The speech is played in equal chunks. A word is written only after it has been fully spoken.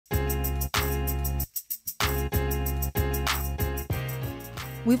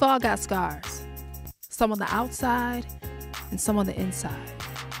We've all got scars, some on the outside and some on the inside.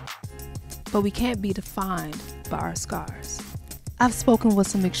 But we can't be defined by our scars. I've spoken with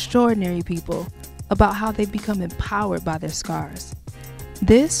some extraordinary people about how they've become empowered by their scars.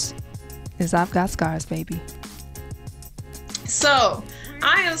 This is I've Got Scars, baby. So,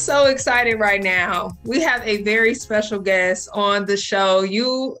 I am so excited right now. We have a very special guest on the show.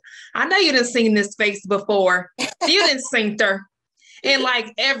 I know you done seen this face before. You done seen her in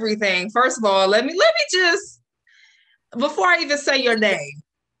like everything. First of all, let me just, before I even say your name,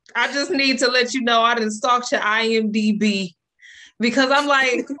 I just need to let you know I done stalked your IMDb because I'm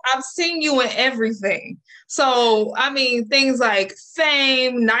like, I've seen you in everything. So, I mean, things like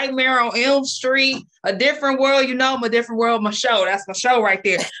Fame, Nightmare on Elm Street, A Different World, I'm A Different World, my show. That's my show right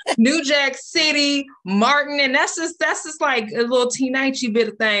there. New Jack City, Martin, and that's just like a little teenage bit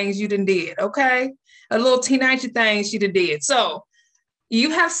of things you done did, okay? A little teenage things you done did. So,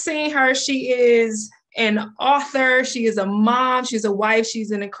 you have seen her. She is an author. She is a mom. She's a wife.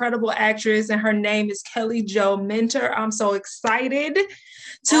 She's an incredible actress, and her name is Kelly Jo Minter. I'm so excited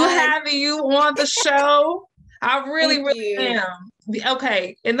to have you on the show. I really am.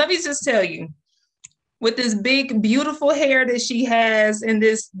 Okay, and let me just tell you, with this big, beautiful hair that she has, and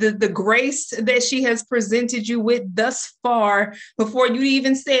the grace that she has presented you with thus far, before you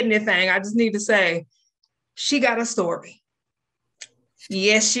even said anything, I just need to say, she got a story.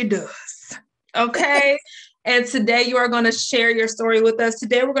 Yes, she does. Okay. And today you are going to share your story with us.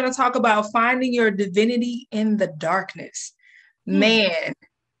 Today we're going to talk about finding your divinity in the darkness. Man,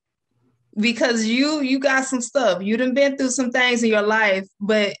 because you got some stuff. You done been through some things in your life,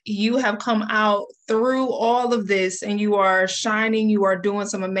 but you have come out through all of this and you are shining. You are doing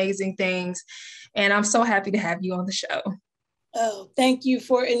some amazing things. And I'm so happy to have you on the show. Oh, thank you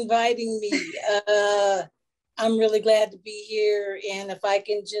for inviting me. I'm really glad to be here. And if I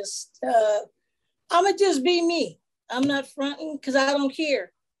can just, I'm going to just be me. I'm not fronting because I don't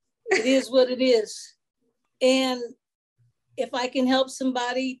care. It is what it is. And if I can help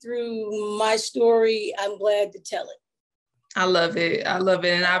somebody through my story, I'm glad to tell it. I love it. I love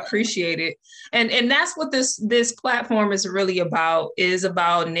it. And I appreciate it. And that's what this platform is really about, is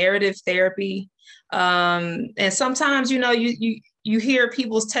about narrative therapy. And sometimes, you hear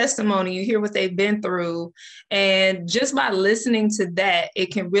people's testimony, you hear what they've been through. And just by listening to that, it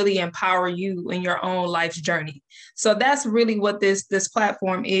can really empower you in your own life's journey. So that's really what this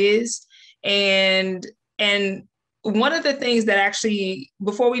platform is. And one of the things that actually,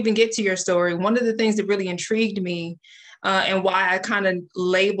 before we even get to your story, one of the things that really intrigued me and why I kind of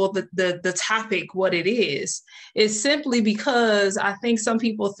labeled the topic what it is simply because I think some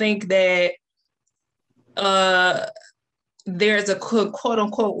people think that there's a quote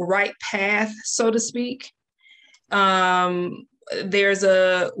unquote right path, so to speak. There's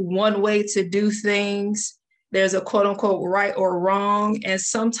a one way to do things. There's a quote unquote right or wrong. And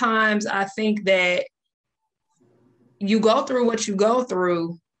sometimes I think that you go through what you go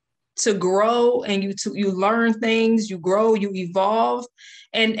through to grow, and you learn things, you grow, you evolve.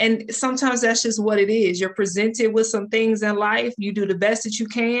 And sometimes that's just what it is. You're presented with some things in life. You do the best that you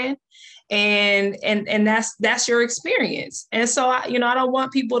can. And that's your experience. And so, I don't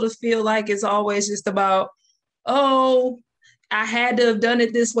want people to feel like it's always just about, oh, I had to have done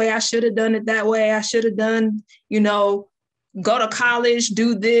it this way. I should have done it that way. I should have done, go to college,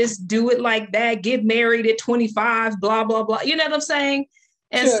 do this, do it like that, get married at 25, blah, blah, blah. You know what I'm saying?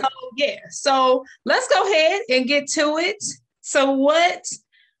 And sure. So let's go ahead and get to it. So what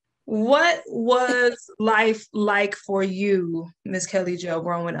was life like for you, Miss Kelly Jo,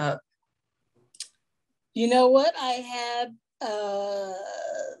 growing up? You know what? I had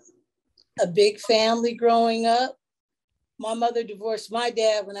a big family growing up. My mother divorced my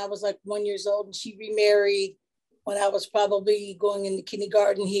dad when I was like 1 year old, and she remarried when I was probably going into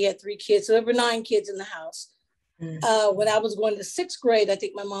kindergarten. He had 3 kids, so there were 9 kids in the house. When I was going to 6th grade, I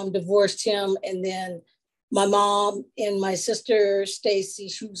think my mom divorced him, and then my mom and my sister Stacy,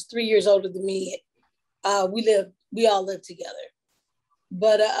 she was 3 years older than me. We all lived together.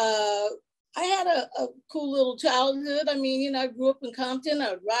 But I had a cool little childhood. I mean, I grew up in Compton.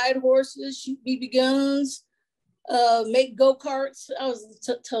 I would ride horses, shoot BB guns, make go-karts. I was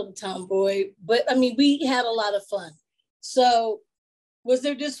a total tomboy, but I mean, we had a lot of fun. So was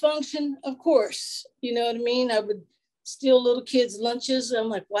there dysfunction? Of course. You know what I mean? I would steal little kids' lunches. I'm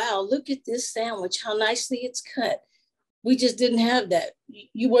like, wow, look at this sandwich, how nicely it's cut. We just didn't have that.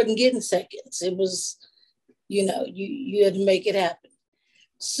 You wasn't getting seconds. It was, you had to make it happen.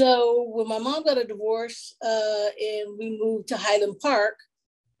 So when my mom got a divorce and we moved to Highland Park,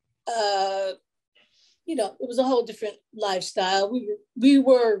 it was a whole different lifestyle. We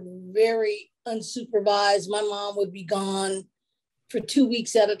were very unsupervised. My mom would be gone for 2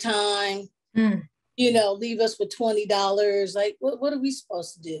 weeks at a time. Leave us with $20. Like, what are we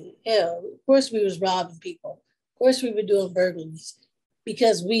supposed to do? Yeah, of course we was robbing people. Of course we were doing burglaries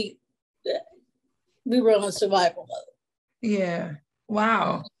because we were on survival mode. Yeah.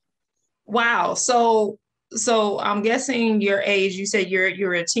 Wow. So I'm guessing your age, you said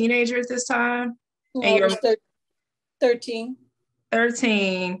you're a teenager at this time? And you're 13.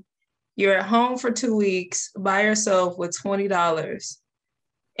 13. You're at home for 2 weeks by yourself with $20.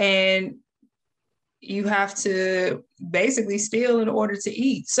 And you have to basically steal in order to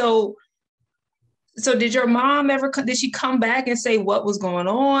eat. So did your mom did she come back and say what was going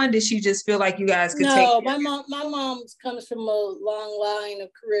on? Did she just feel like you guys could take No, my mom comes from a long line of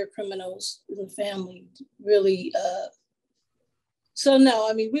career criminals in the family, really. So no,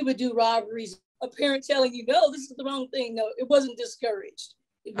 I mean, we would do robberies. A parent telling you, no, this is the wrong thing. No, it wasn't discouraged.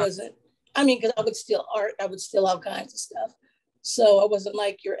 It wasn't. I mean, because I would steal art. I would steal all kinds of stuff. So I wasn't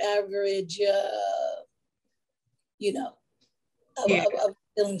like your average, I was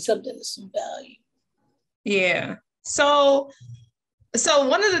stealing something of some value. Yeah. So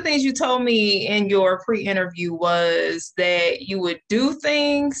one of the things you told me in your pre-interview was that you would do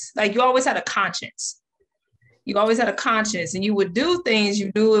things, like you always had a conscience. You always had a conscience and you would do things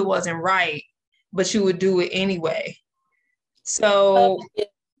you knew it wasn't right, but you would do it anyway. So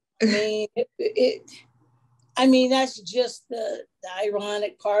I mean, that's just the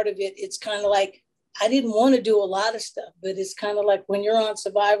ironic part of it. It's kind of like, I didn't want to do a lot of stuff, but it's kind of like when you're on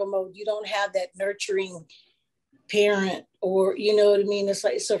survival mode, you don't have that nurturing parent, or, you know what I mean? It's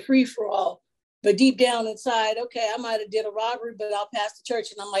like, it's a free for all, but deep down inside, okay, I might've did a robbery, but I'll pass the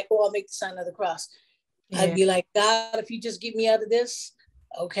church and I'm like, oh, I'll make the sign of the cross. Yeah. I'd be like, God, if you just get me out of this.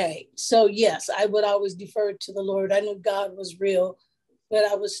 Okay. So yes, I would always defer to the Lord. I knew God was real, but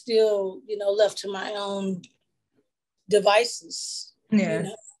I was still, left to my own devices. Yeah.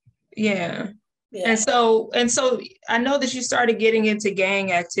 Yeah. And so I know that you started getting into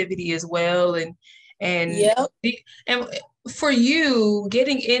gang activity as well. And for you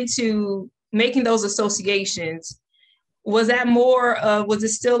getting into making those associations, was that more was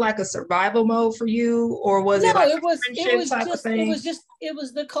it still like a survival mode for you, or was it like it was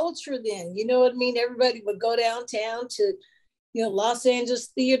the culture then, you know what I mean? Everybody would go downtown to, Los Angeles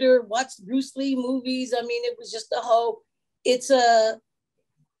theater, watch Bruce Lee movies. I mean, it was just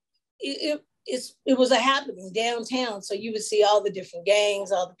it was a happening downtown. So you would see all the different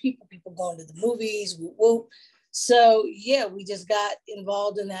gangs, all the people going to the movies, whoop. So yeah, we just got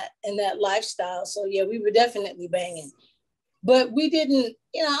involved in that lifestyle. So yeah, we were definitely banging, but we didn't,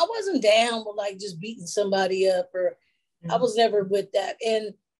 I wasn't down with like just beating somebody up, or I was never with that.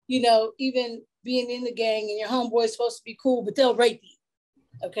 And, even being in the gang and your homeboy's supposed to be cool, but they'll rape you.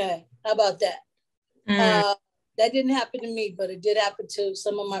 Okay. How about that? That didn't happen to me, but it did happen to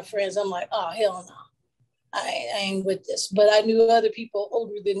some of my friends. I'm like, oh, hell no. I ain't with this. But I knew other people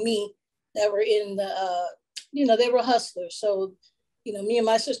older than me that were in the, they were hustlers. So, me and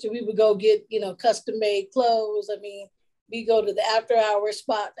my sister, we would go get, custom made clothes. I mean, we go to the after hour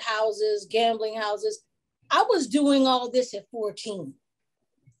spot houses, gambling houses. I was doing all this at 14.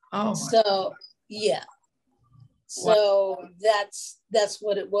 Oh. So, yeah. So that's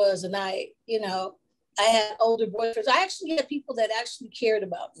what it was. And I had older boyfriends. I actually had people that actually cared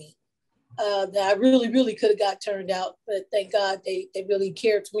about me, that I really, really could have got turned out. But thank God they really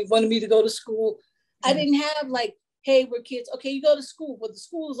cared for me, wanted me to go to school. I didn't have like, hey, we're kids. Okay, you go to school. But the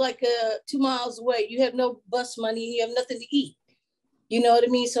school is like 2 miles away. You have no bus money. You have nothing to eat. You know what I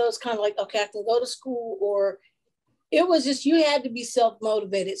mean? So it's kind of like, okay, I can go to school. Or it was just, you had to be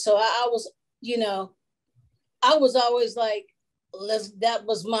self-motivated. So I was, I was always like, that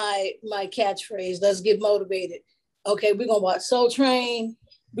was my catchphrase. Let's get motivated. Okay, we're gonna watch Soul Train,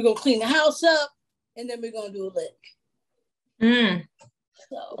 we're gonna clean the house up, and then we're gonna do a lick.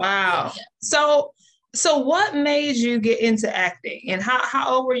 So, wow. Yeah. So what made you get into acting, and how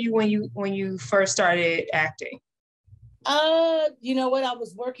old were you when you first started acting? You know what? I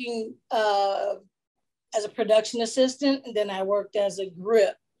was working as a production assistant, and then I worked as a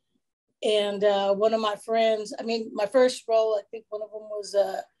grip. And one of my friends, my first role, I think one of them was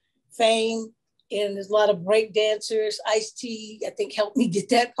Fame, and there's a lot of break dancers. Ice-T, I think, helped me get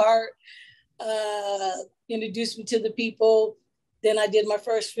that part, introduced me to the people. Then I did my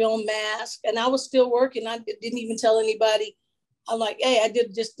first film, Mask, and I was still working. I didn't even tell anybody. I'm like, hey, I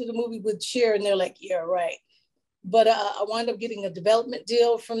just did a movie with Cher, and they're like, yeah, right. But I wound up getting a development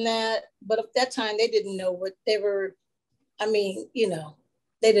deal from that. But at that time, they didn't know what they were,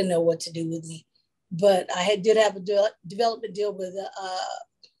 they didn't know what to do with me. but I did have a development deal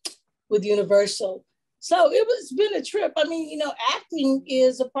with Universal. So it's been a trip. I mean, acting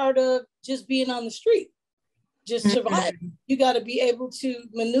is a part of just being on the street, just survive. You got to be able to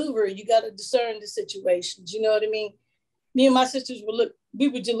maneuver. You got to discern the situations. You know what I mean? Me and my sisters we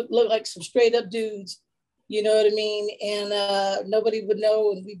would just look like some straight up dudes. You know what I mean? And nobody would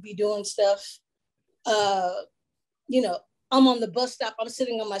know, and we'd be doing stuff. I'm on the bus stop. I'm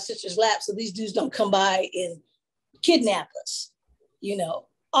sitting on my sister's lap, so these dudes don't come by and kidnap us.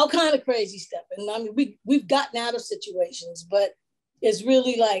 All kind of crazy stuff. And I mean, we've gotten out of situations, but it's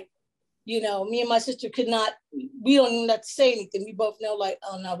really like, me and my sister we don't even have to say anything. We both know like,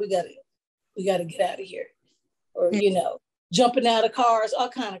 oh no, we gotta get out of here. Or, jumping out of cars, all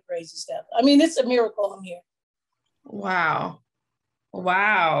kind of crazy stuff. I mean, it's a miracle I'm here. Wow.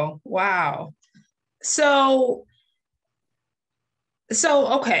 So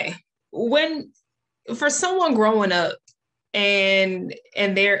okay. For someone growing up, and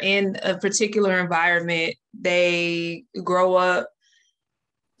they're in a particular environment, they grow up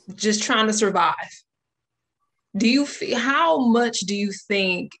just trying to survive. How much do you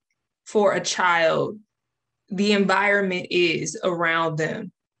think for a child the environment is around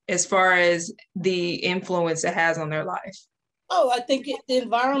them as far as the influence it has on their life? Oh, I think the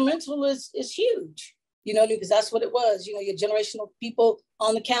environmental is huge, because that's what it was. Your generational people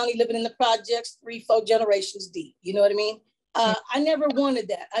on the county living in the projects, 3-4 generations deep. You know what I mean? I never wanted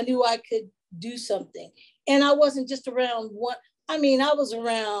that. I knew I could do something. And I wasn't just around I was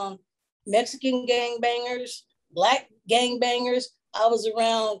around Mexican gangbangers, Black gangbangers. I was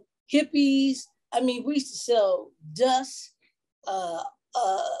around hippies. We used to sell dust,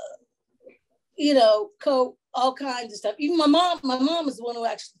 coke, all kinds of stuff. Even my mom is the one who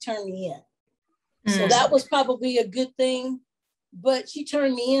actually turned me in. So that was probably a good thing. But she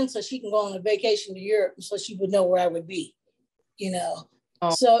turned me in so she can go on a vacation to Europe, so she would know where I would be.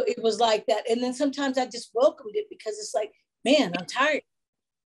 So it was like that. And then sometimes I just welcomed it because it's like, man, I'm tired.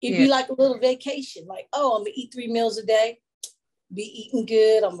 It'd be like a little vacation. Like, oh, I'm gonna eat 3 meals a day, be eating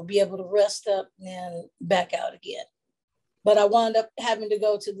good. I'm gonna be able to rest up and back out again. But I wound up having to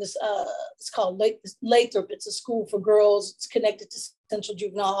go to this, it's called Lathrop. It's a school for girls. It's connected to Central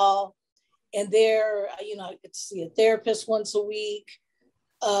Juvenile Hall. And there, I get to see a therapist once a week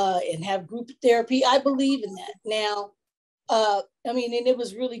and have group therapy. I believe in that now. And it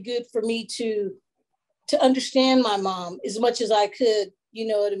was really good for me to understand my mom as much as I could. You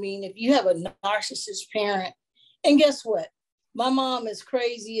know what I mean? If you have a narcissist parent, and guess what? My mom is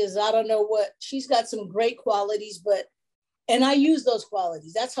crazy as I don't know what. She's got some great qualities, and I use those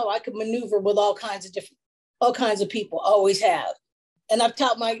qualities. That's how I can maneuver with all kinds of people, always have. And I've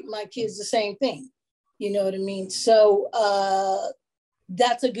taught my kids the same thing. You know what I mean? So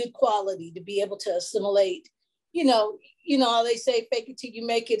that's a good quality, to be able to assimilate. You know how they say, fake it till you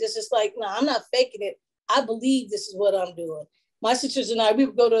make it. It's just like, no, I'm not faking it. I believe this is what I'm doing. My sisters and I, we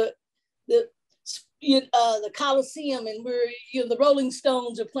would go to the Coliseum, and the Rolling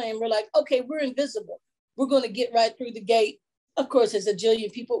Stones are playing. We're like, okay, we're invisible. We're going to get right through the gate. Of course, there's a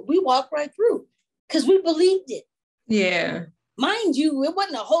jillion people. We walk right through because we believed it. Yeah. Mind you, it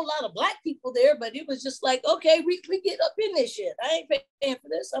wasn't a whole lot of Black people there, but it was just like, okay, we get up in this shit. I ain't paying for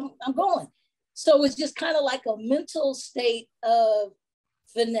this. I'm going. So it's just kind of like a mental state of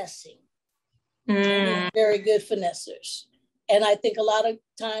finessing. Very good finessers. And I think a lot of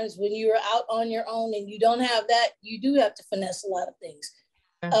times when you're out on your own and you don't have that, you do have to finesse a lot of things.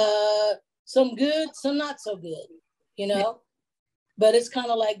 Some good, some not so good, But it's kind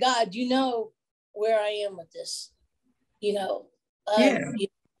of like, God, where I am with this, I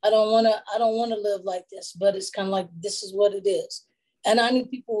don't want to live like this, but it's kind of like, this is what it is. And I knew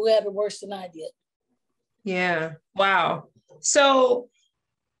people who had it worse than I did. Yeah. Wow. So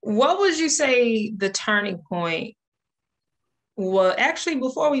what would you say the turning point? Well, actually,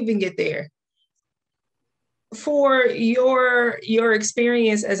 before we even get there, for your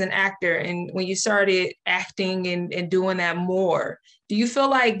experience as an actor and when you started acting and doing that more, do you feel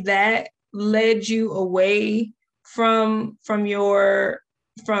like that led you away from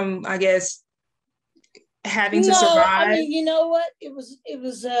I guess having to survive? You know what? It was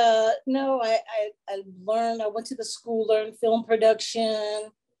no, I learned, I went to the school, learned film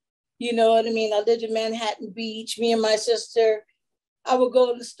production. You know what I mean? I lived in Manhattan Beach, me and my sister. I would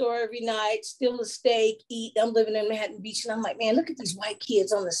go to the store every night, steal a steak, eat. I'm living in Manhattan Beach. And I'm like, man, look at these white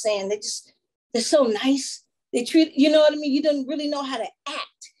kids on the sand. They're so nice. They treat, you know what I mean? You don't really know how to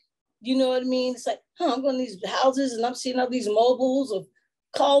act. You know what I mean? It's like, I'm going to these houses and I'm seeing all these mobiles of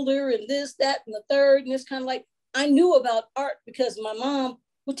Calder and this, that, and the third. And it's kind of like, I knew about art because my mom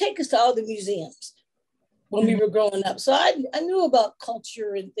would take us to all the museums. when we were growing up. So I knew about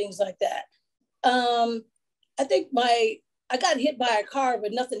culture and things like that. I think I got hit by a car,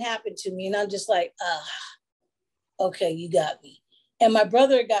 but nothing happened to me. And I'm just like, okay, you got me. And my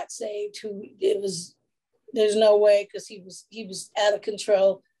brother got saved, there's no way, because he was out of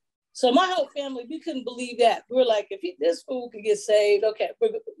control. So my whole family, we couldn't believe that. We were like, if this fool could get saved, okay,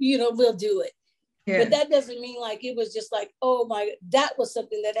 we'll do it. Yeah. But that doesn't mean like, it was just like, oh my, that was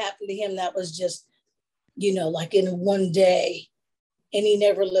something that happened to him. That was just, like in one day, and he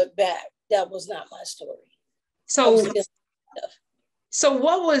never looked back. That was not my story. So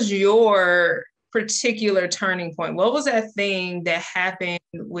what was your particular turning point? What was that thing that happened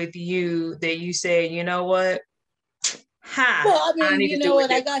with you that you said, you know what? Well, I mean, you know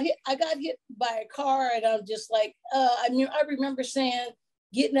what? I got hit by a car, and I'm just like, I remember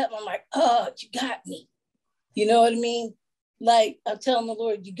getting up, I'm like, you got me. You know what I mean? Like, I'm telling the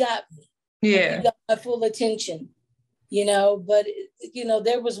Lord, you got me. Yeah. Like, you got my full attention, but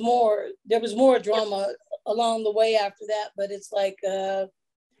there was more drama along the way after that. But it's like,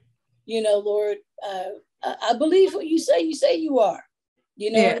 Lord, I believe what you say you are.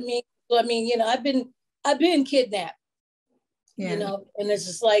 You know what I mean? So, I mean, I've been kidnapped. Yeah. And it's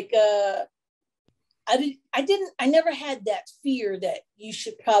just like, I never had that fear that you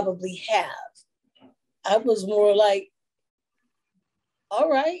should probably have. I was more like, all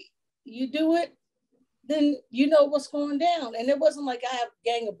right, you do it, then you know what's going down. And it wasn't like I have a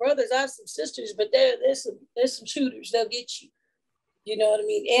gang of brothers. I have some sisters, but there's some shooters. They'll get you. You know what I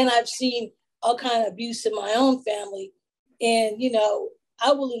mean? And I've seen all kind of abuse in my own family. And,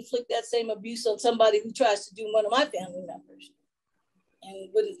 I will inflict that same abuse on somebody who tries to do one of my family members and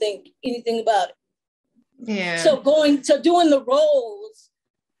wouldn't think anything about it. Yeah. So doing the roles,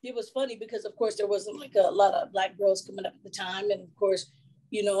 it was funny because, of course, there wasn't like a lot of Black girls coming up at the time. And of course,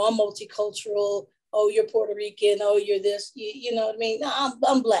 I'm multicultural. Oh, you're Puerto Rican. Oh, you're this. You know what I mean? No,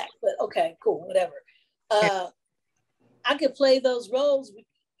 I'm Black, but okay, cool, whatever. I could play those roles.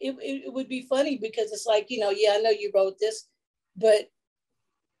 It would be funny because it's like, yeah, I know you wrote this, but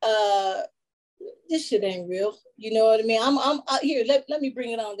this shit ain't real. You know what I mean? I'm here. Let me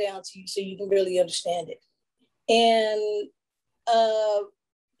bring it on down to you so you can really understand it. And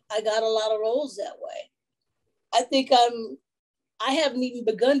I got a lot of roles that way. I think I haven't even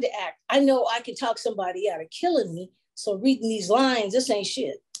begun to act. I know I can talk somebody out of killing me. So reading these lines, this ain't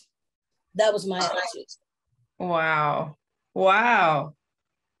shit. That was my attitude. Wow.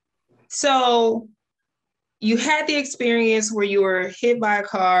 So you had the experience where you were hit by a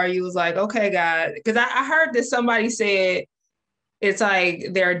car. You was like, okay, God, because I heard that somebody said it's like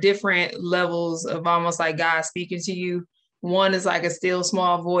there are different levels of almost like God speaking to you. One is like a still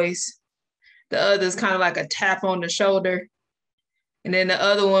small voice. The other is kind of like a tap on the shoulder. And then the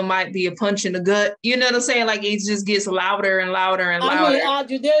other one might be a punch in the gut. You know what I'm saying? Like it just gets louder and louder and louder. I mean,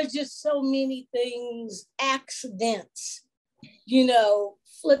 Audrey, there's just so many things, accidents,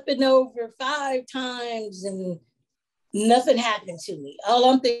 flipping over 5 times and nothing happened to me. All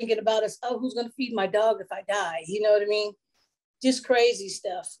I'm thinking about is, who's going to feed my dog if I die? You know what I mean? Just crazy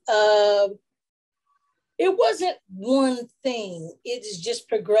stuff. It wasn't one thing. It is just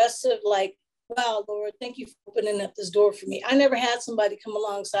progressive, like, wow, Lord, thank you for opening up this door for me. I never had somebody come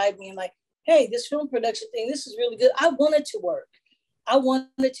alongside me and like, hey, this film production thing, this is really good. I wanted to work. I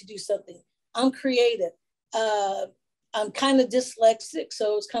wanted to do something. I'm creative. I'm kind of dyslexic.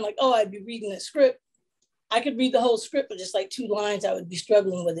 So it's kind of like, I'd be reading a script. I could read the whole script, but just like 2 lines, I would be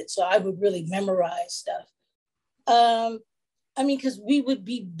struggling with it. So I would really memorize stuff. Because we would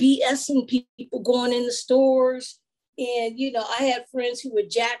be BSing people going in the stores. And, I had friends who were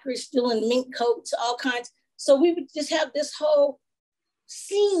jackers, stealing mink coats, all kinds. So we would just have this whole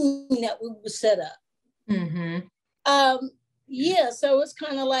scene that we would set up. Mm-hmm. So it's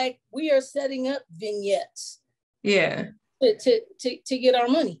kind of like we are setting up vignettes. Yeah. To get our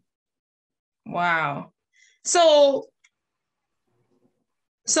money. Wow. So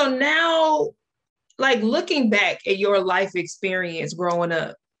now, like looking back at your life experience growing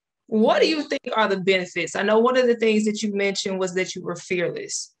up, what do you think are the benefits? I know one of the things that you mentioned was that you were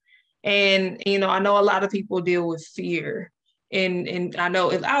fearless. And, I know a lot of people deal with fear. And I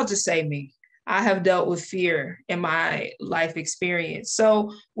know, I'll just say me, I have dealt with fear in my life experience.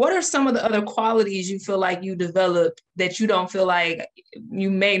 So what are some of the other qualities you feel like you developed that you don't feel like you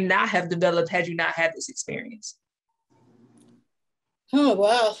may not have developed had you not had this experience? Oh,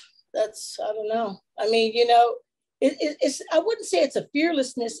 wow. I don't know. I mean, it's, I wouldn't say it's a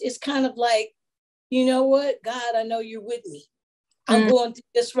fearlessness. It's kind of like, you know what, God, I know you're with me. I'm going through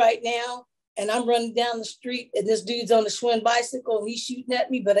this right now and I'm running down the street and this dude's on a Schwinn bicycle and he's shooting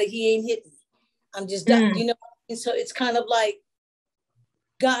at me, but he ain't hitting me. I'm just done, you know. And so it's kind of like,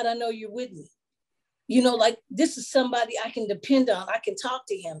 God, I know you're with me. You know, like this is somebody I can depend on. I can talk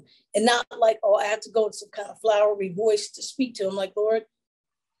to him, and not like, oh, I have to go with some kind of flowery voice to speak to him. Like, Lord,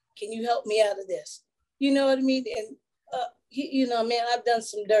 can you help me out of this? You know what I mean? And, you know, man, I've done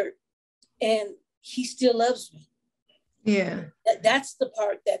some dirt, and he still loves me. Yeah. That's the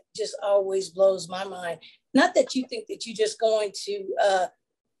part that just always blows my mind. Not that you think that you're just going to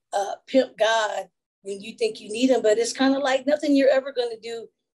pimp God when you think you need him, but it's kind of like nothing you're ever going to do,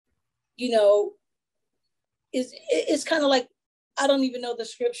 you know, it's kind of like, I don't even know the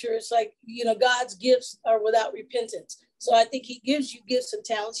scripture. It's like, you know, God's gifts are without repentance. So I think he gives you gifts and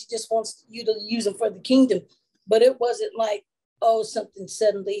talents. He just wants you to use them for the kingdom. But it wasn't like, oh, something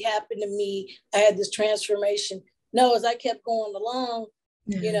suddenly happened to me. I had this transformation. No, as I kept going along,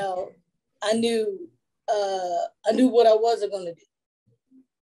 you know, I knew what I wasn't going to do.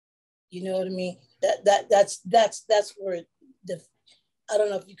 You know what I mean? That's where the, I don't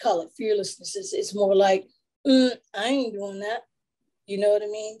know if you call it fearlessness. It's more like, I ain't doing that. You know what I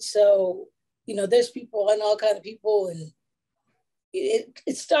mean? So, you know, there's people and all kind of people, and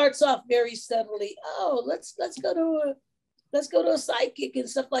it starts off very subtly. Oh, let's go to a psychic and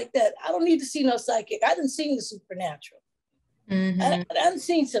stuff like that. I don't need to see no psychic. I done seen the supernatural. I done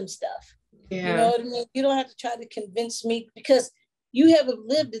seen some stuff. Yeah. You know what I mean? You don't have to try to convince me, because you haven't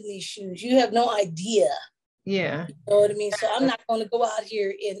lived in these shoes. You have no idea. Yeah. You know what I mean? So I'm not going to go out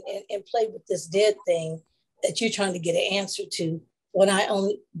here and play with this dead thing that you're trying to get an answer to, when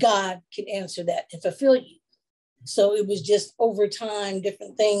God can answer that and fulfill you. So it was just over time,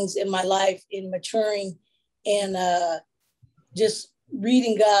 different things in my life, in maturing and just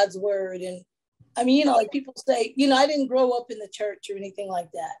reading God's word. And I mean, you know, like people say, you know, I didn't grow up in the church or anything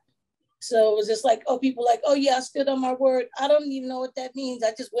like that. So it was just like, oh, people like, oh yeah, I stood on my word. I don't even know what that means.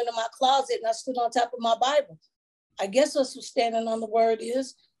 I just went in my closet and I stood on top of my Bible. I guess that's what standing on the word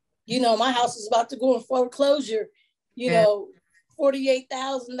is. You know, my house is about to go in foreclosure, you know, $48,000.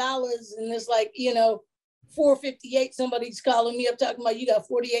 And it's like, you know, 458, somebody's calling me up talking about, you got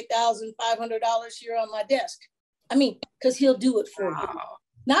 $48,500 here on my desk. I mean, because he'll do it for you.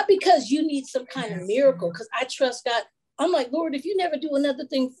 Not because you need some kind of miracle, because I trust God. I'm like, Lord, if you never do another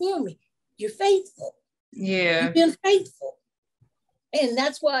thing for me, you're faithful. Yeah. You've been faithful. And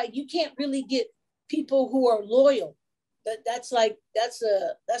that's why you can't really get people who are loyal. That's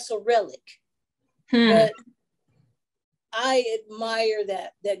a relic. But I admire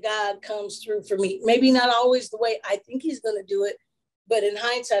that God comes through for me. Maybe not always the way I think he's going to do it, but in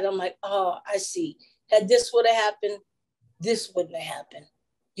hindsight, I'm like, oh, I see. Had this would have happened, this wouldn't have happened.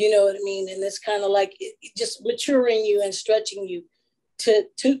 You know what I mean? And it's kind of like it just maturing you and stretching you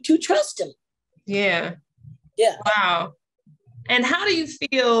to trust him. Yeah. Yeah. Wow. And how do you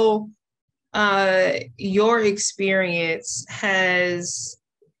feel your experience has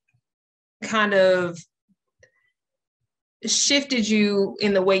kind of shifted you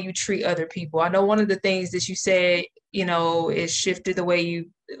in the way you treat other people? I know one of the things that you said, you know, it shifted the way you,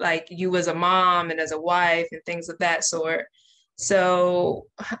 like you as a mom and as a wife and things of that sort. So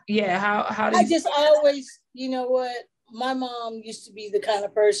yeah, how do you? I just always, you know what, my mom used to be the kind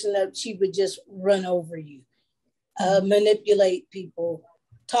of person that she would just run over you, manipulate people,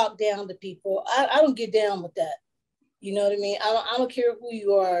 talk down to people. I don't get down with that. You know what I mean? I don't care who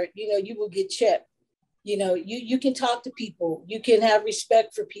you are. You know, you will get checked. You know, you can talk to people. You can have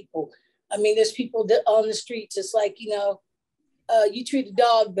respect for people. I mean, there's people that on the streets. It's like, you know, you treat a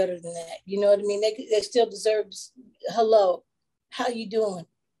dog better than that. You know what I mean? They still deserve hello. How you doing?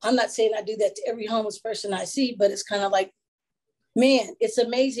 I'm not saying I do that to every homeless person I see, but it's kind of like, man, it's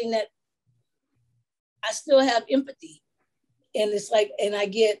amazing that I still have empathy. And it's like, and I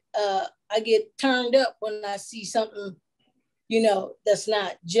get turned up when I see something, you know, that's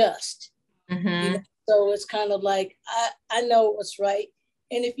not just. You know? So it's kind of like, I know what's right.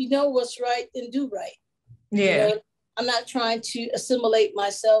 And if you know what's right, then do right. Yeah. You know, I'm not trying to assimilate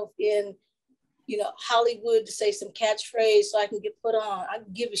myself in, you know, Hollywood to say some catchphrase so I can get put on. I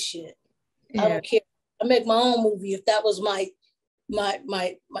don't give a shit. Yeah. I don't care. I make my own movie if that was my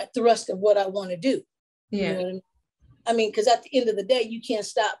thrust of what I want to do. Yeah. You know what I mean? I mean, because at the end of the day, you can't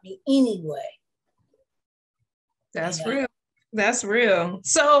stop me anyway. That's real. That's real.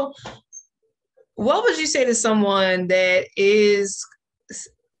 So what would you say to someone that is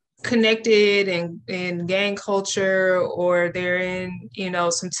connected in gang culture, or they're in, you know,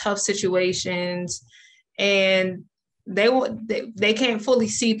 some tough situations and they can't fully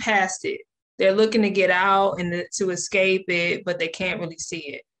see past it? They're looking to get out and to escape it, but they can't really see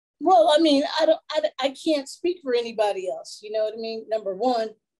it. Well, I mean, I can't speak for anybody else. You know what I mean? Number one,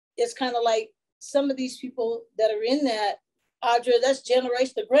 it's kind of like some of these people that are in that, Audra, that's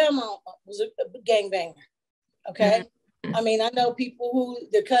generation. The grandma was a gangbanger. Okay. Mm-hmm. I mean, I know people who,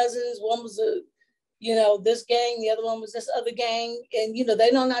 the cousins, one was this gang, the other one was this other gang. And,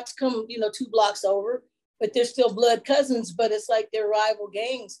 they know not to come, 2 blocks over, but they're still blood cousins, but it's like they're rival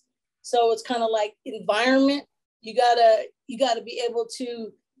gangs. So it's kind of like environment. You gotta be able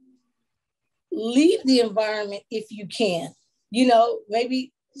to leave the environment if you can.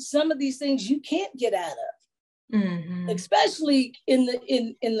 Maybe some of these things you can't get out of, mm-hmm. especially in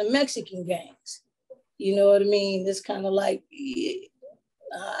the Mexican gangs. You know what I mean? It's kind of like,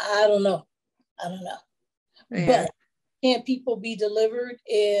 I don't know. Yeah. But can people be delivered?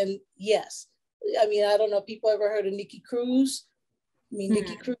 And yes. I mean, I don't know. People ever heard of Nicky Cruz? I mean,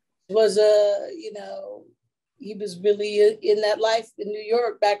 Nicky Cruz was he was really in that life in New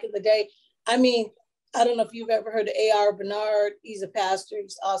York back in the day. I mean, I don't know if you've ever heard of A.R. Bernard. He's a pastor.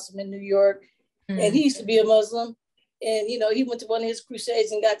 He's awesome in New York. Mm-hmm. And he used to be a Muslim. And, he went to one of his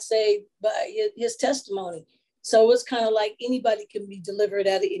crusades and got saved by his testimony. So it's kind of like anybody can be delivered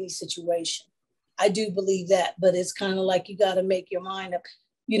out of any situation. I do believe that, but it's kind of like you got to make your mind up.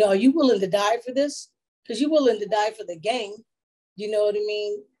 Are you willing to die for this? Because you're willing to die for the gang. You know what I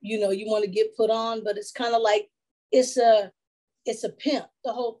mean? You want to get put on, but it's kind of like it's a pimp.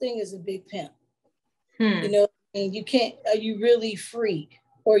 The whole thing is a big pimp. And you can't. Are you really free,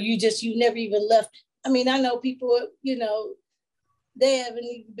 or you never even left? I mean, I know people. They haven't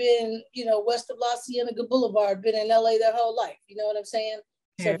even been, west of La Cienega Boulevard, been in LA their whole life. You know what I'm saying?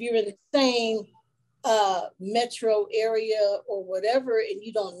 Yeah. So if you're in the same metro area or whatever, and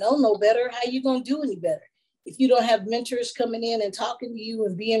you don't know no better, how you gonna do any better? If you don't have mentors coming in and talking to you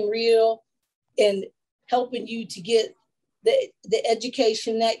and being real and helping you to get the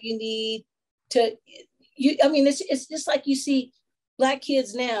education that you need I mean, it's just like you see Black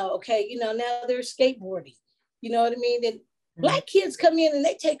kids now, okay, now they're skateboarding, you know what I mean? And Black kids come in and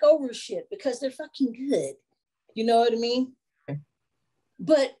they take over shit because they're fucking good. You know what I mean?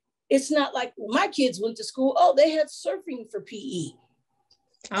 But it's not like my kids went to school. Oh, they had surfing for PE.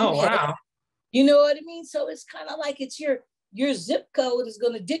 Oh, okay. Wow. You know what I mean? So it's kind of like it's your zip code is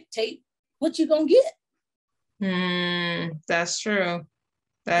going to dictate what you're going to get. That's true.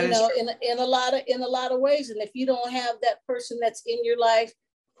 That is true. in a lot of ways. And if you don't have that person that's in your life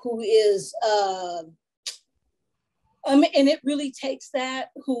who is, and it really takes that,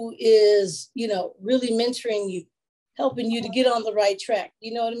 who is, really mentoring you, helping you to get on the right track.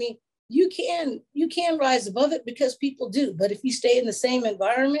 You know what I mean? You can rise above it because people do. But if you stay in the same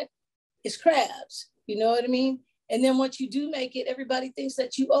environment, it's crabs. You know what I mean? And then once you do make it, everybody thinks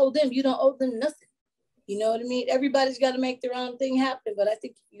that you owe them. You don't owe them nothing. You know what I mean? Everybody's got to make their own thing happen. But I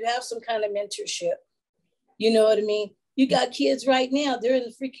think you have some kind of mentorship. You know what I mean? You got kids right now, they're in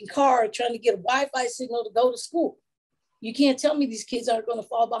the freaking car trying to get a Wi-Fi signal to go to school. You can't tell me these kids aren't going to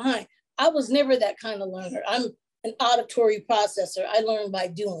fall behind. I was never that kind of learner. I'm an auditory processor. I learn by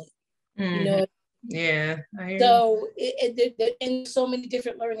doing. You know? Yeah. So they're in so many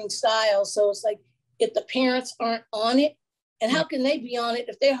different learning styles. So it's like, if the parents aren't on it, and how can they be on it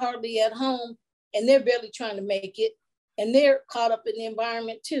if they're hardly at home and they're barely trying to make it and they're caught up in the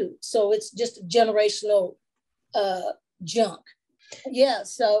environment too. So it's just a generational junk. Yeah.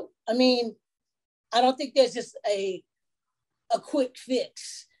 So, I mean, I don't think there's just a quick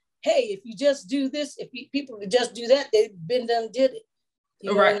fix. Hey, if you just do this, people would just do that, they've been done, did it.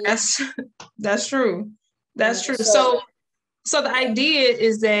 You know right. I mean? That's true. That's true. So the idea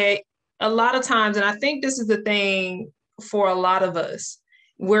is that a lot of times, and I think this is the thing for a lot of us,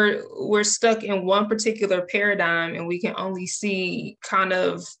 we're stuck in one particular paradigm and we can only see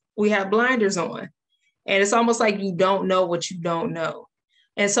we have blinders on, and it's almost like you don't know what you don't know.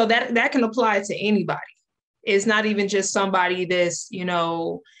 And so that can apply to anybody. It's not even just somebody that's,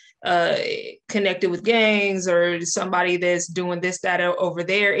 connected with gangs or somebody that's doing this, that, or over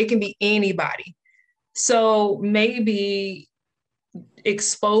there. It can be anybody. So maybe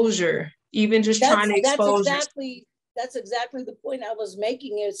exposure, even just trying to expose. That's exactly the point I was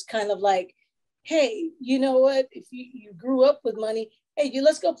making. It's kind of like, hey, you know what? If you grew up with money, hey,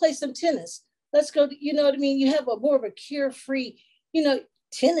 let's go play some tennis. Let's go, you know what I mean? You have more of a carefree,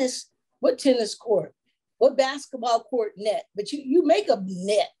 tennis. What tennis court? What basketball court net? But you make a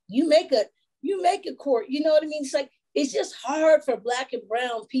net. You make a court. You know what I mean? It's like, it's just hard for Black and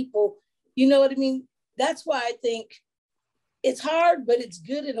brown people. You know what I mean? That's why I think it's hard, but it's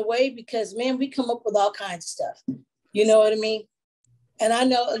good in a way because, man, we come up with all kinds of stuff. You know what I mean? And I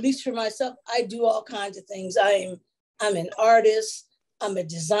know, at least for myself, I do all kinds of things. I'm an artist. I'm a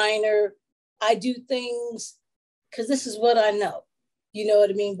designer. I do things because this is what I know. You know what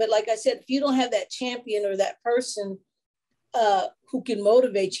I mean? But like I said, if you don't have that champion or that person who can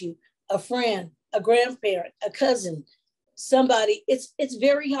motivate you, a friend, a grandparent, a cousin, somebody, it's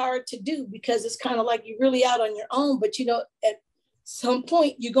very hard to do, because it's kind of like you're really out on your own. But you know, at some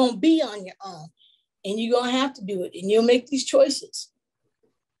point you're going to be on your own, and you're going to have to do it, and you'll make these choices.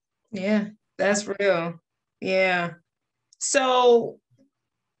 Yeah, that's real. Yeah. So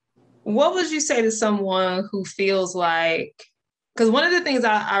what would you say to someone who feels like, because one of the things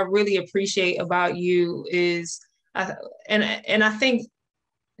I really appreciate about you is, and I think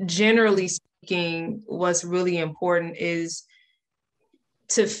generally speaking, what's really important is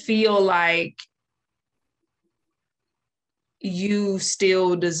to feel like you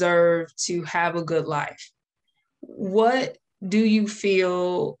still deserve to have a good life. What do you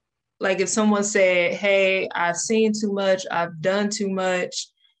feel like if someone said, hey, I've seen too much, I've done too much,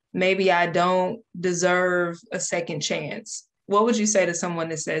 maybe I don't deserve a second chance? What would you say to someone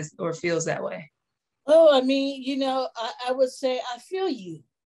that says or feels that way? Oh, I mean, you know, I would say, I feel you.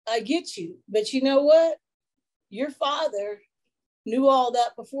 I get you. But you know what? Your father knew all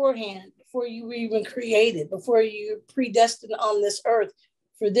that beforehand, before you were even created, before you were predestined on this earth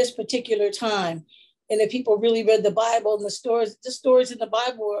for this particular time. And if people really read the Bible, and the stories in the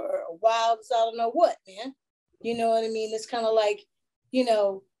Bible are wild as I don't know what, man. You know what I mean? It's kind of like, you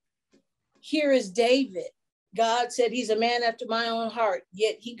know, here is David. God said he's a man after my own heart,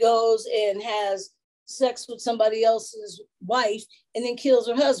 yet he goes and has sex with somebody else's wife and then kills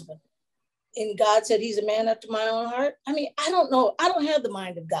her husband. And God said he's a man after my own heart. I mean, I don't know. I don't have the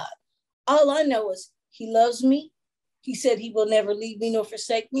mind of God. All I know is he loves me. He said he will never leave me nor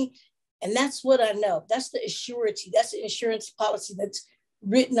forsake me. And that's what I know. That's the assurity. That's the insurance policy that's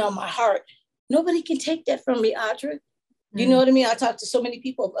written on my heart. Nobody can take that from me, Audra. You know what I mean? I talk to so many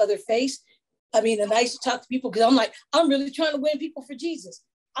people of other faiths. I mean, and I used to talk to people because I'm like, I'm really trying to win people for Jesus.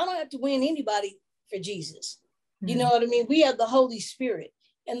 I don't have to win anybody for Jesus. You know what I mean? We have the Holy Spirit,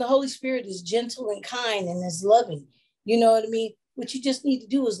 and the Holy Spirit is gentle and kind and is loving. You know what I mean? What you just need to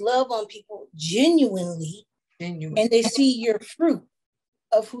do is love on people genuinely, and they see your fruit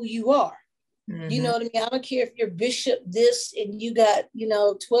of who you are. You know what I mean? I don't care if you're bishop this and you got,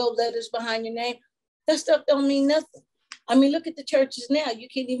 12 letters behind your name. That stuff don't mean nothing. I mean, look at the churches now. You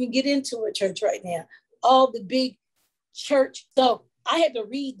can't even get into a church right now. All the big church. So I had to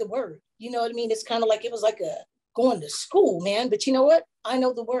read the word. You know what I mean? It's kind of like, it was like going to school, man. But you know what? I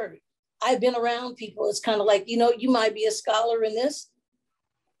know the word. I've been around people. It's kind of like, you might be a scholar in this,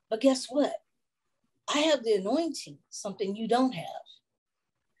 but guess what? I have the anointing, something you don't have.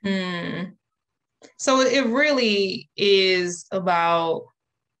 So it really is about,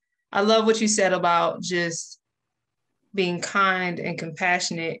 I love what you said about just being kind and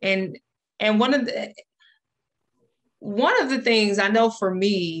compassionate. And one of the things I know for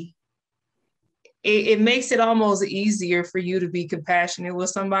me, it makes it almost easier for you to be compassionate with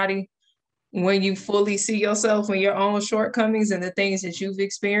somebody when you fully see yourself and your own shortcomings and the things that you've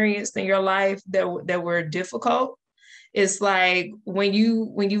experienced in your life that were difficult. It's like when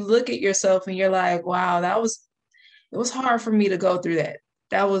you look at yourself and you're like, wow, it was hard for me to go through that.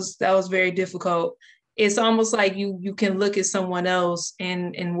 That was very difficult. It's almost like you can look at someone else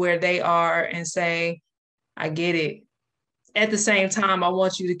and where they are and say, I get it. At the same time, I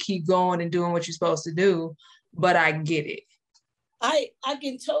want you to keep going and doing what you're supposed to do, but I get it. I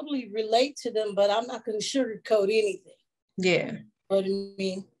can totally relate to them, but I'm not going to sugarcoat anything. Yeah. You know what I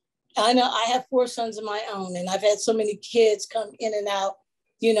mean? I know I have 4 sons of my own, and I've had so many kids come in and out,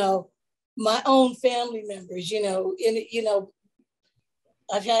 my own family members,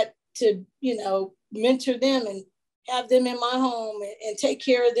 I've had to, mentor them and have them in my home and take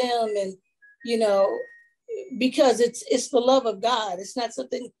care of them. And, because it's the love of God. It's not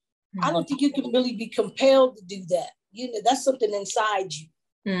something, I don't think you can really be compelled to do that. That's something inside you,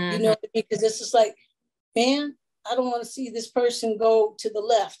 because it's just like, man, I don't want to see this person go to the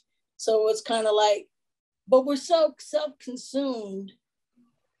left. So it's kind of like, but we're so self-consumed,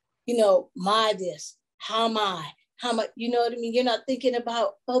 my this, how am I, you know what I mean? You're not thinking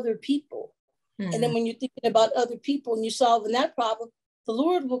about other people. And then when you're thinking about other people and you're solving that problem, the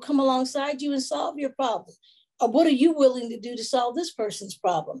Lord will come alongside you and solve your problem. Or what are you willing to do to solve this person's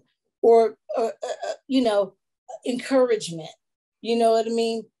problem? Or encouragement. You know what I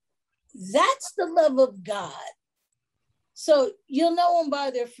mean? That's the love of God. So you'll know them by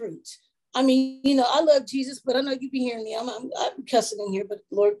their fruits. I mean, I love Jesus, but I know you be hearing me. I'm cussing in here, but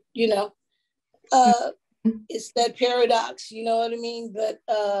Lord, it's that paradox, you know what I mean? But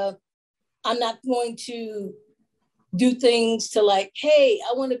I'm not going to do things to like, hey,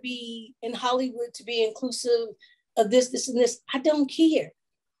 I want to be in Hollywood to be inclusive of this, and this. I don't care.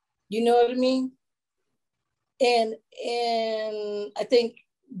 You know what I mean? And I think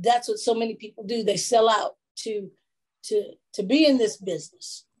that's what so many people do. They sell out to be in this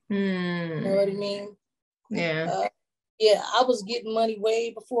business. You know what I mean? Yeah. Yeah, I was getting money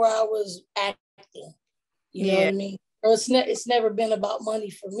way before I was acting. You know what I mean? So it's never been about money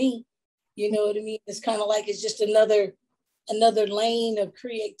for me. You know what I mean? It's kind of like it's just another lane of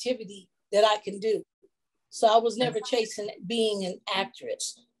creativity that I can do. So I was never chasing being an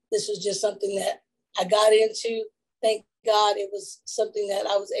actress. This was just something that I got into. Thank God it was something that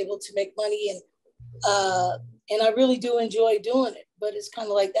I was able to make money, and I really do enjoy doing it. But it's kind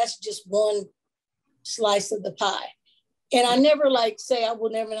of like that's just one slice of the pie. And I never like say I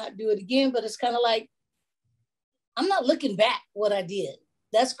will never not do it again, but it's kind of like I'm not looking back what I did.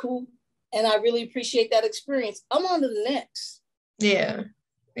 That's cool. And I really appreciate that experience. I'm on to the next. Yeah.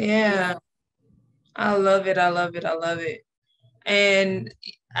 Yeah. I love it. I love it. I love it. And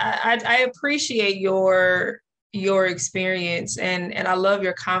I appreciate your experience, and I love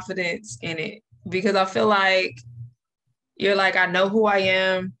your confidence in it, because I feel like you're like, I know who I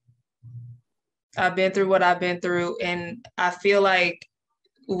am. I've been through what I've been through. And I feel like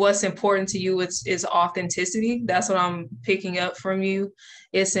what's important to you is authenticity. That's what I'm picking up from you.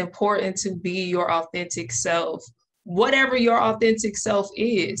 It's important to be your authentic self, whatever your authentic self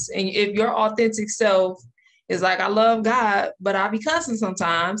is. And if your authentic self is like, I love God, but I be cussing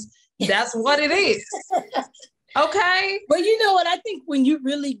sometimes, that's what it is. Okay. But you know what? I think when you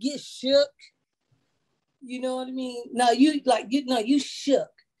really get shook, you know what I mean? No, you shook.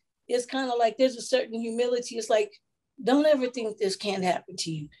 It's kind of like there's a certain humility. It's like, don't ever think this can't happen to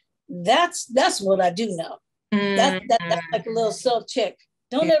you. That's what I do know. That's like a little self-check.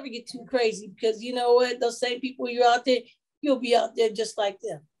 Don't ever get too crazy, because you know what? Those same people you're out there, you'll be out there just like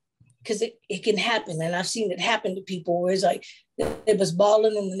them. Because it can happen. And I've seen it happen to people where it's like they was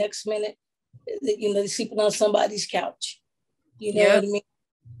balling, and the next minute, they're sleeping on somebody's couch. You know what I mean?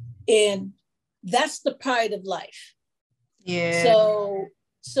 And that's the pride of life. Yeah.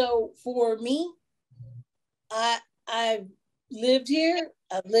 So for me, I've lived here,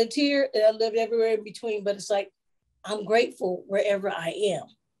 and I've lived everywhere in between, but it's like, I'm grateful wherever I am.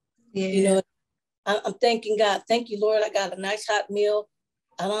 Yeah. You know, I'm thanking God. Thank you, Lord. I got a nice hot meal.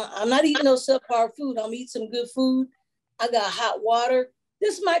 I'm not eating no subpar food. I'm eating some good food. I got hot water.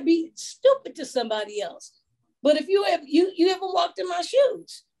 This might be stupid to somebody else, but if you haven't walked in my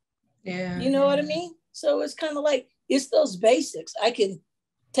shoes, you know what I mean? So it's kind of like, it's those basics. I can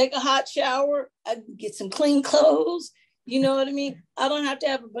take a hot shower. I can get some clean clothes. You know what I mean? I don't have to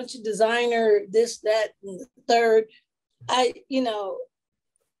have a bunch of designer, this, that, and the third.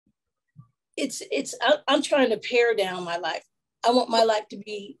 I'm trying to pare down my life. I want my life to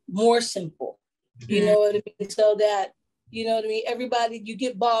be more simple. You know what I mean? So that, you know what I mean? Everybody, you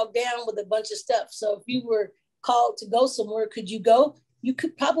get bogged down with a bunch of stuff. So if you were called to go somewhere, could you go? You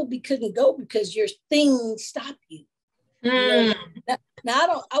couldn't go because your things stop you. You know,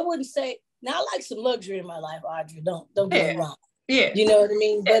 now I wouldn't say, now I like some luxury in my life, Audrey. Don't get me wrong. Yeah. You know what I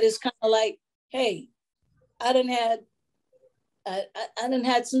mean? But it's kind of like, hey, I done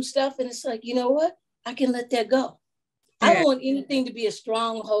had some stuff, and it's like, you know what? I can let that go. Yeah. I don't want anything to be a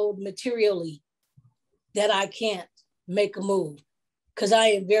stronghold materially that I can't make a move, because I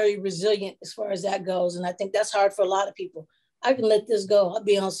am very resilient as far as that goes. And I think that's hard for a lot of people. I can let this go. I'll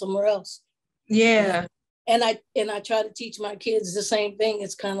be on somewhere else. Yeah. And I try to teach my kids the same thing.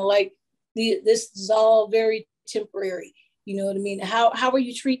 It's kind of like, this is all very temporary. You know what I mean? How are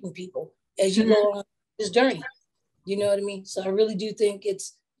you treating people as you go on this journey? You know what I mean? So I really do think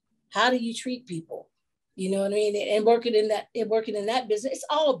it's, how do you treat people? You know what I mean? And working in that business, it's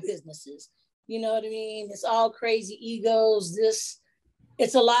all businesses. You know what I mean? It's all crazy egos. It's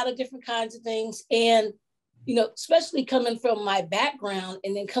a lot of different kinds of things. And, you know, especially coming from my background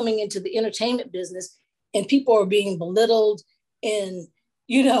and then coming into the entertainment business, and people are being belittled, and,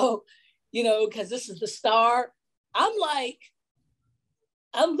 you know, because this is the star. I'm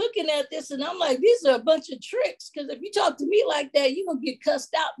looking at this and I'm like, these are a bunch of tricks. Because if you talk to me like that, you're going to get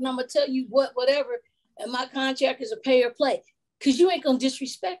cussed out, and I'm going to tell you whatever. And my contract is a pay or play, because you ain't going to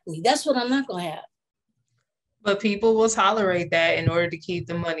disrespect me. That's what I'm not going to have. But people will tolerate that in order to keep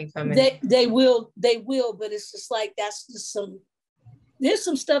the money coming. They will, but it's just like, that's just there's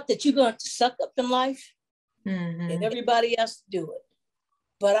some stuff that you're going to have to suck up in life, and everybody has to do it.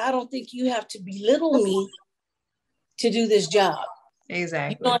 But I don't think you have to belittle me to do this job.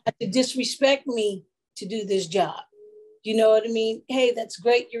 Exactly. You don't have to disrespect me to do this job. You know what I mean? Hey, that's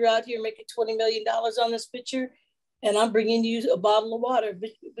great. You're out here making $20 million on this picture, and I'm bringing you a bottle of water,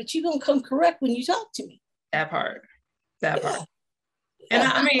 but you're going to come correct when you talk to me. That part. That part. Yeah. And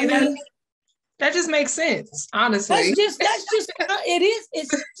I mean, that just makes sense, honestly. That's just it is.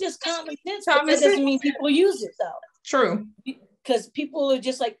 It's just common sense, but Common that doesn't sense. mean people use it though. True. Because people are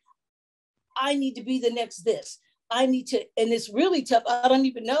just like, I need to be the next this. I need to, and it's really tough. I don't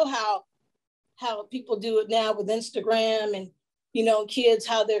even know how people do it now with Instagram and, you know, kids,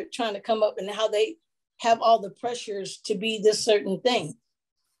 how they're trying to come up and how they have all the pressures to be this certain thing.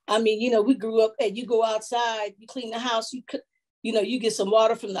 I mean, you know, we grew up and you go outside, you clean the house, you know, you get some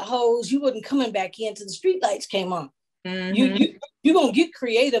water from the hose, you wasn't coming back in till the street lights came on. Mm-hmm. You're going to get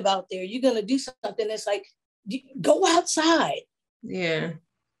creative out there. You're going to do something that's like, go outside. Yeah.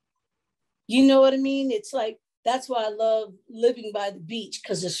 You know what I mean? It's like, that's why I love living by the beach,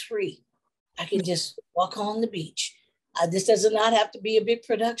 because it's free. I can just walk on the beach. This does not have to be a big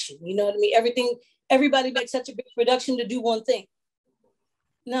production. You know what I mean? Everybody makes such a big production to do one thing.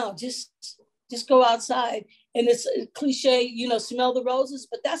 No, just go outside. And it's a cliche, you know, smell the roses,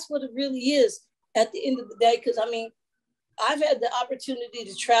 but that's what it really is at the end of the day. Because I mean, I've had the opportunity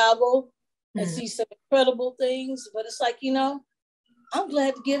to travel and see some incredible things, but it's like, you know, I'm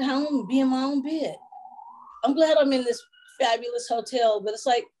glad to get home and be in my own bed. I'm glad I'm in this fabulous hotel, but it's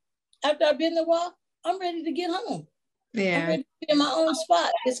like, after I've been there a while, I'm ready to get home. Yeah. I'm ready to be in my own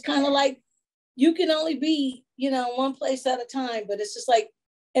spot. It's kind of like, you can only be, you know, one place at a time, but it's just like,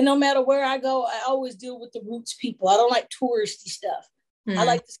 and no matter where I go, I always deal with the roots people. I don't like touristy stuff. I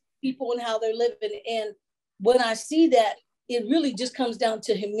like to see people and how they're living. And when I see that, it really just comes down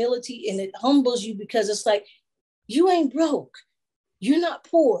to humility, and it humbles you, because it's like, you ain't broke. You're not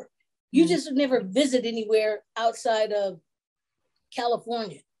poor. You just never visit anywhere outside of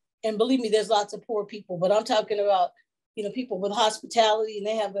California. And believe me, there's lots of poor people, but I'm talking about, you know, people with hospitality, and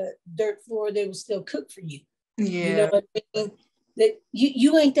they have a dirt floor, they will still cook for you. Yeah. You know what I mean? That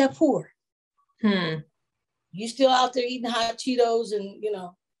you ain't that poor. You still out there eating hot Cheetos and, you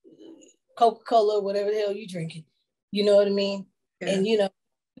know, Coca-Cola, whatever the hell you drinking. You know what I mean? Yeah. And, you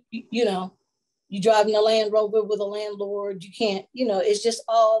know, you driving a Land Rover with a landlord. You can't, you know, it's just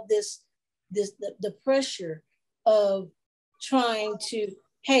all the pressure of trying to,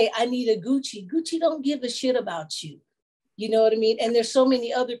 hey, I need a Gucci. Gucci don't give a shit about you. You know what I mean? And there's so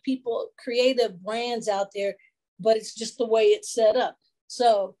many other people, creative brands out there, but it's just the way it's set up.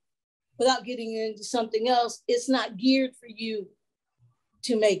 So without getting into something else, it's not geared for you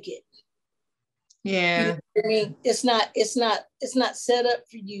to make it. Yeah. You know what I mean? It's not set up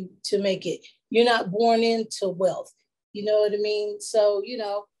for you to make it. You're not born into wealth. You know what I mean? So, you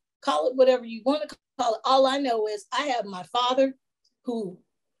know, call it whatever you want to call it. All I know is I have my Father who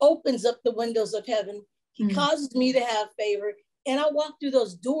opens up the windows of heaven. He causes me to have favor. And I walk through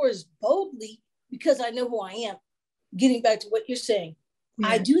those doors boldly because I know who I am. Getting back to what you're saying,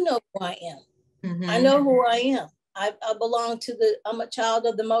 I do know who I am. I know who I am. I belong to I'm a child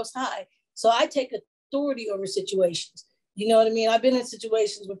of the Most High. So I take authority over situations. You know what I mean? I've been in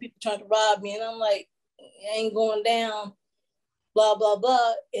situations where people trying to rob me, and I'm like, it ain't going down, blah, blah,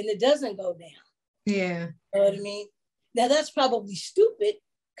 blah. And it doesn't go down. Yeah. You know what I mean? Now that's probably stupid,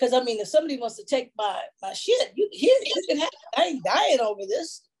 because I mean, if somebody wants to take my shit, you can have it. I ain't dying over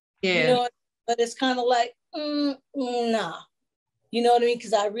this. Yeah. You know, but it's kind of like, nah. You know what I mean?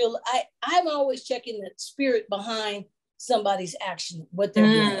 Because I'm always checking the spirit behind somebody's action, what they're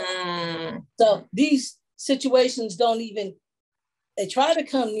doing. So these situations they try to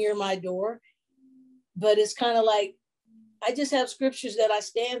come near my door, but it's kind of like, I just have scriptures that I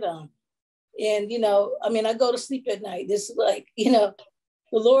stand on. And, you know, I mean, I go to sleep at night. This is like, you know,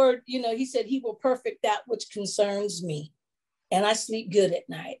 the Lord, you know, he said he will perfect that which concerns me. And I sleep good at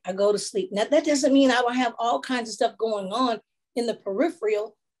night. I go to sleep. Now, that doesn't mean I don't have all kinds of stuff going on in the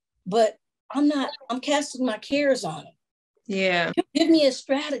peripheral, but I'm casting my cares on him. Yeah. Give me a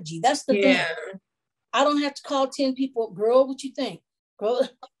strategy. That's the thing. I don't have to call 10 people, girl, what you think? Girl,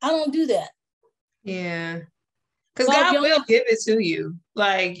 I don't do that. Yeah. Because God will give it to you.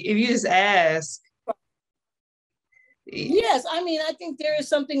 Like, if you just ask. Yes. I mean, I think there is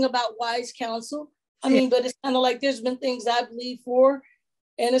something about wise counsel. I mean, but it's kind of like, there's been things I believe for,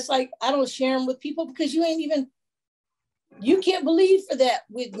 and it's like, I don't share them with people because you can't believe for that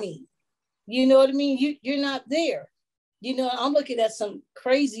with me. You know what I mean? You're not there. You know, I'm looking at some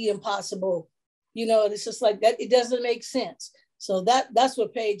crazy impossible, you know, it's just like that. It doesn't make sense. So that's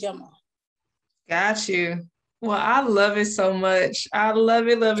what page I'm on. Got you. Well, I love it so much. I love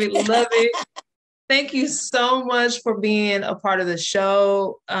it, love it, love it. Thank you so much for being a part of the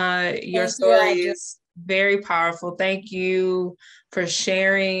show. Your story is very powerful. Thank you for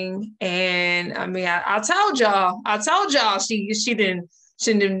sharing. And I mean, I told y'all, she didn't.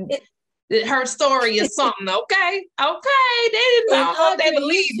 her story is something. Okay. They didn't know if they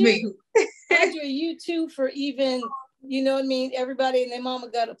believe me. Audrey, you too, for even, you know what I mean? Everybody and their mama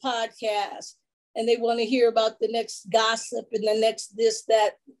got a podcast and they want to hear about the next gossip and the next this,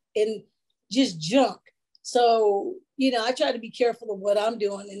 that, and just junk. So, you know, I try to be careful of what I'm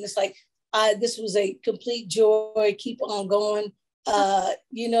doing. And it's like, this was a complete joy. Keep on going.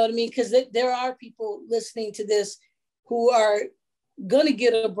 You know what I mean? Because there are people listening to this who are going to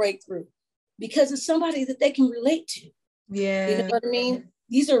get a breakthrough because it's somebody that they can relate to. Yeah. You know what I mean?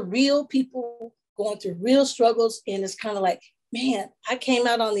 These are real people going through real struggles. And it's kind of like, man, I came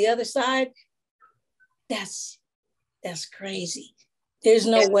out on the other side. That's crazy. There's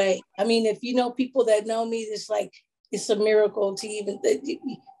no way. I mean, if you know people that know me, it's like, it's a miracle to even,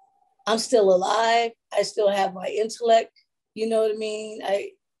 I'm still alive. I still have my intellect. You know what I mean?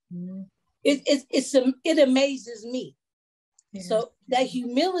 It amazes me. Yeah. So that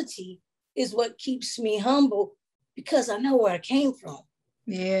humility is what keeps me humble because I know where I came from.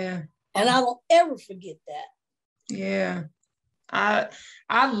 Yeah. And I don't ever forget that. Yeah. I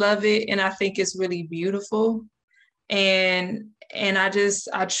love it. And I think it's really beautiful. And I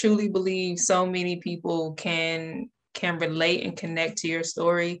truly believe so many people can relate and connect to your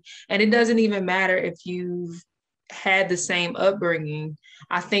story. And it doesn't even matter if you've had the same upbringing.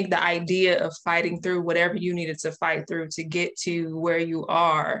 I think the idea of fighting through whatever you needed to fight through to get to where you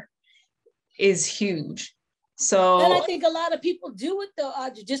are is huge. So, and I think a lot of people do it though,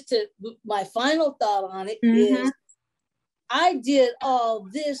 Audrey. Just to my final thought on it is I did all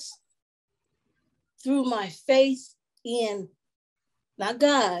this through my faith in not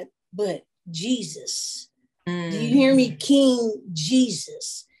God, but Jesus. Do you hear me? King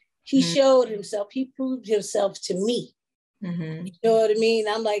Jesus. He showed himself. He proved himself to me. You know what I mean?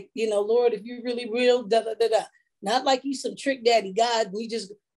 I'm like, you know, Lord, if you're really real, da da da da. Not like you some trick daddy God. And you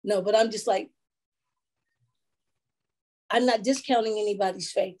just no, but I'm just like, I'm not discounting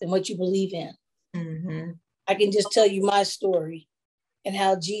anybody's faith and what you believe in. I can just tell you my story and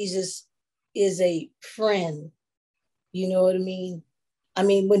how Jesus is a friend. You know what I mean? I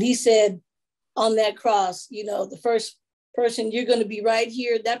mean, when he said on that cross, you know, the first person, you're going to be right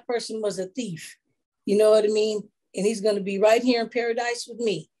here. That person was a thief. You know what I mean? And he's going to be right here in paradise with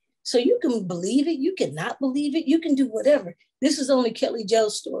me. So you can believe it. You cannot believe it. You can do whatever. This is only Kelly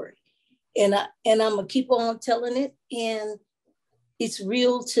Jo's story. And I'm going to keep on telling it. And it's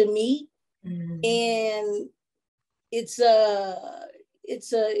real to me. And it's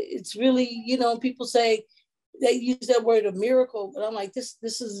really, you know, people say, they use that word a miracle, but I'm like, this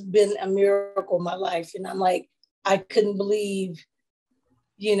has been a miracle in my life. And I'm like, I couldn't believe,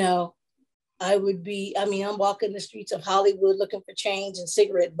 you know, I'm walking the streets of Hollywood looking for change and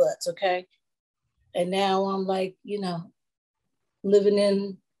cigarette butts, okay? And now I'm like, you know, living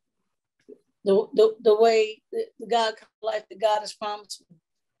in the way, the God life that God has promised me.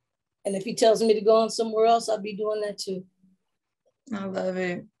 And if he tells me to go on somewhere else, I'll be doing that too. I love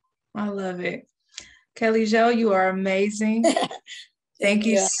it. I love it. Kelly Jo, you are amazing. Thank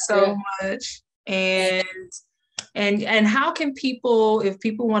you so much. And how can people, if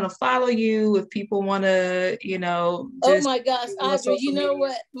people want to follow you, if people want to, you know, oh my gosh, Audrey, you know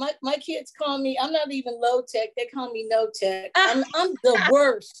what? My kids call me, I'm not even low tech. They call me no tech. I'm the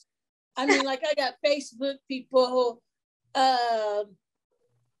worst. I mean, like I got Facebook people. I'm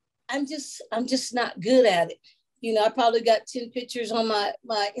just not good at it. You know, I probably got 10 pictures on my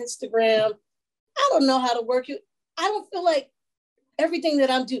Instagram. I don't know how to work it. I don't feel like everything that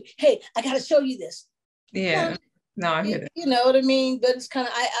I'm doing, hey, I got to show you this. Yeah. No, I get it. You know what I mean? But it's kind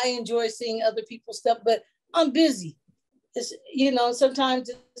of, I enjoy seeing other people's stuff, but I'm busy. It's, you know, sometimes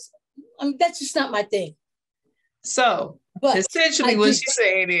that's just not my thing. So essentially what she's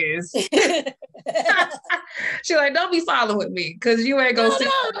saying is, she's like, don't be following me because you ain't going to see.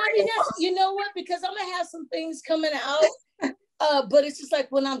 I mean, you know what? Because I'm going to have some things coming out. But it's just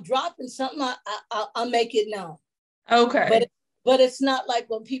like when I'm dropping something, I'll make it known. Okay. But it's not like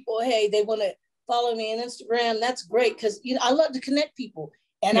when people, hey, they want to follow me on Instagram. That's great because, you know, I love to connect people.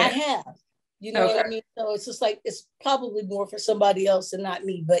 And I have, you know what I mean? So it's just like, it's probably more for somebody else and not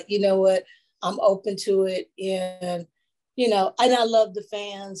me. But you know what? I'm open to it. And, you know, and I love the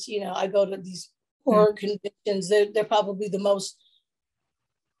fans. You know, I go to these horror conventions. They're probably the most,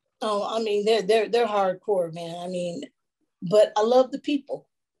 I mean, they're hardcore, man. I mean, but I love the people.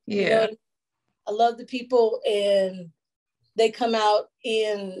 Yeah. You know, I love the people and they come out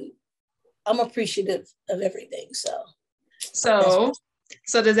and I'm appreciative of everything. So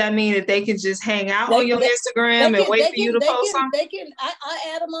does that mean that they can just hang out on your Instagram and wait for you to post something?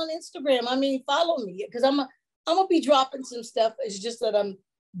 I add them on Instagram. I mean, follow me because I'm gonna be dropping some stuff. It's just that I'm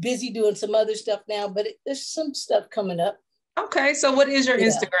busy doing some other stuff now, but there's some stuff coming up. Okay, so what is your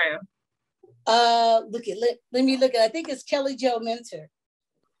Instagram? Let me look at. I think it's Kelly Jo Mentor.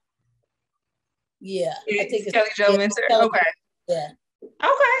 Yeah, I think it's Kelly Jo Mentor. Okay. Yeah.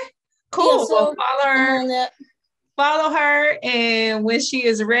 Okay. Cool. Yeah, so well, follow her, and when she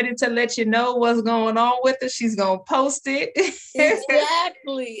is ready to let you know what's going on with her, she's gonna post it.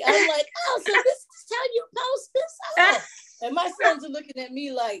 Exactly. I'm like, oh, so this is how you post this? Oh. And my sons are looking at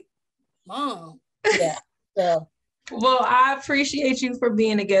me like, Mom. Yeah. So. Well, I appreciate you for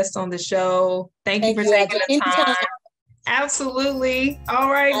being a guest on the show. Thank you for taking the time. Absolutely.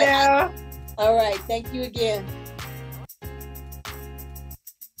 All right, now. All right. Thank you again.